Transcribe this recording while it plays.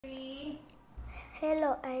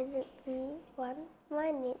Hello everyone,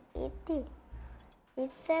 my name is Tiếng.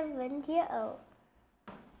 He's 7 years old.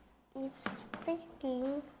 He's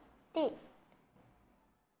speaking Tiếng.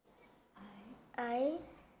 I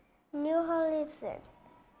New Horizon.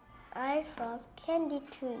 I from Candy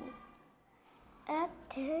Tree.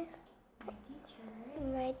 After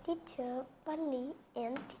my teacher Bunny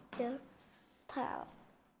and teacher Thảo.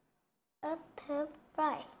 After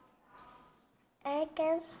bright, I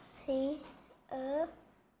can see a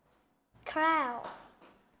crowd.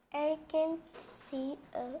 I can see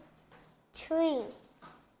a tree.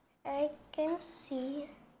 I can see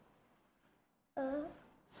a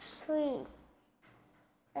tree.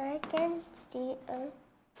 I can see a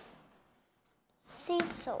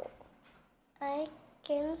seesaw. I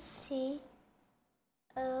can see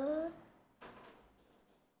a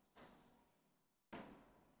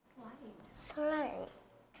slide.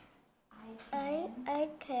 I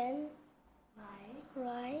can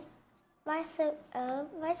ride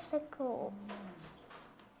bicycle.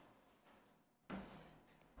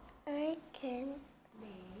 I can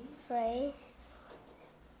play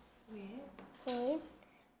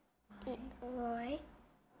with my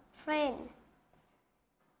friend.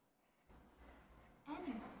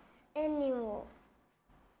 Animal.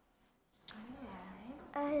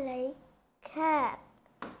 I like cat.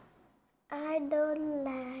 I don't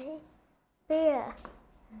like bear.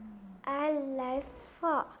 I like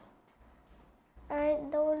fox. I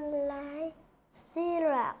don't like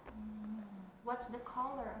giraffe. What's the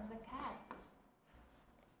color of the cat?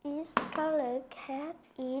 Its color cat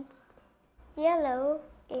is yellow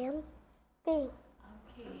and pink.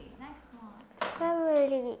 Okay, next one.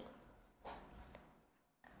 Family.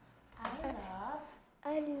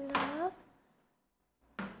 I love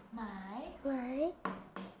my my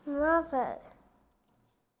mother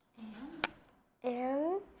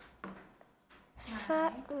and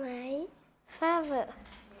my father.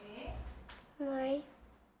 okay. My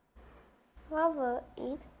mother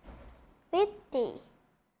is pretty.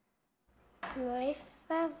 My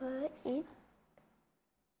father is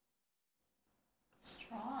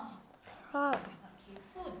Strong. strong. Okay,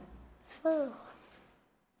 food. Food.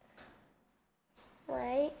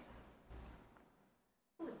 My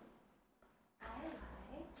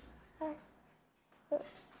Food.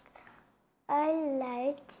 I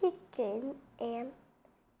like chicken and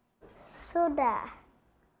soda.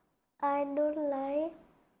 I don't like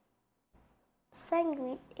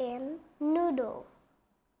sandwich and noodle.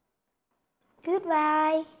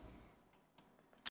 Goodbye.